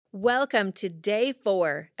Welcome to Day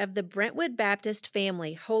 4 of the Brentwood Baptist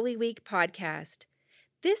Family Holy Week podcast.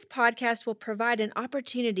 This podcast will provide an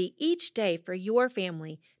opportunity each day for your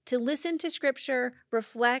family to listen to Scripture,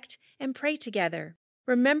 reflect, and pray together.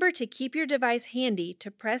 Remember to keep your device handy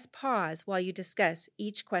to press pause while you discuss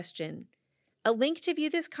each question. A link to view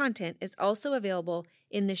this content is also available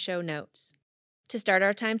in the show notes. To start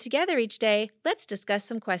our time together each day, let's discuss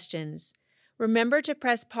some questions. Remember to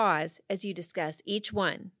press pause as you discuss each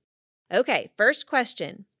one. Okay, first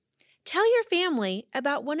question. Tell your family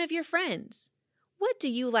about one of your friends. What do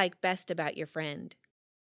you like best about your friend?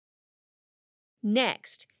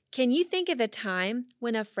 Next, can you think of a time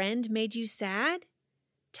when a friend made you sad?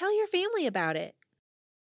 Tell your family about it.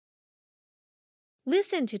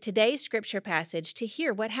 Listen to today's scripture passage to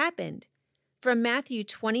hear what happened. From Matthew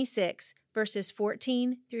 26, verses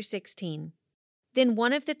 14 through 16. Then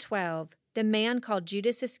one of the 12, the man called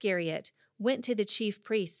Judas Iscariot, went to the chief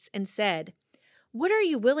priests and said, "What are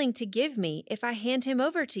you willing to give me if I hand him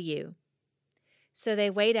over to you?" So they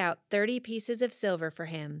weighed out 30 pieces of silver for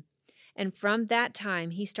him, and from that time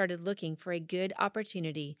he started looking for a good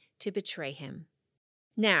opportunity to betray him.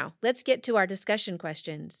 Now, let's get to our discussion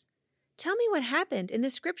questions. Tell me what happened in the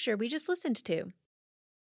scripture we just listened to.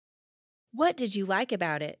 What did you like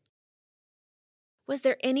about it? Was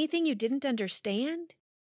there anything you didn't understand?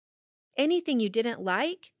 Anything you didn't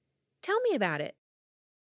like? Tell me about it.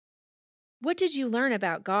 What did you learn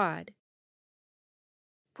about God?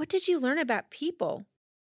 What did you learn about people?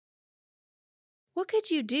 What could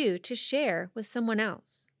you do to share with someone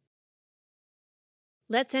else?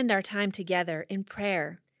 Let's end our time together in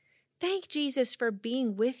prayer. Thank Jesus for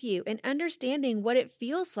being with you and understanding what it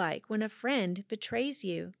feels like when a friend betrays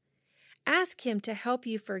you. Ask Him to help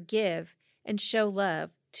you forgive and show love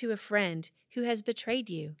to a friend who has betrayed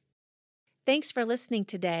you. Thanks for listening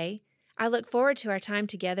today. I look forward to our time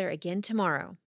together again tomorrow.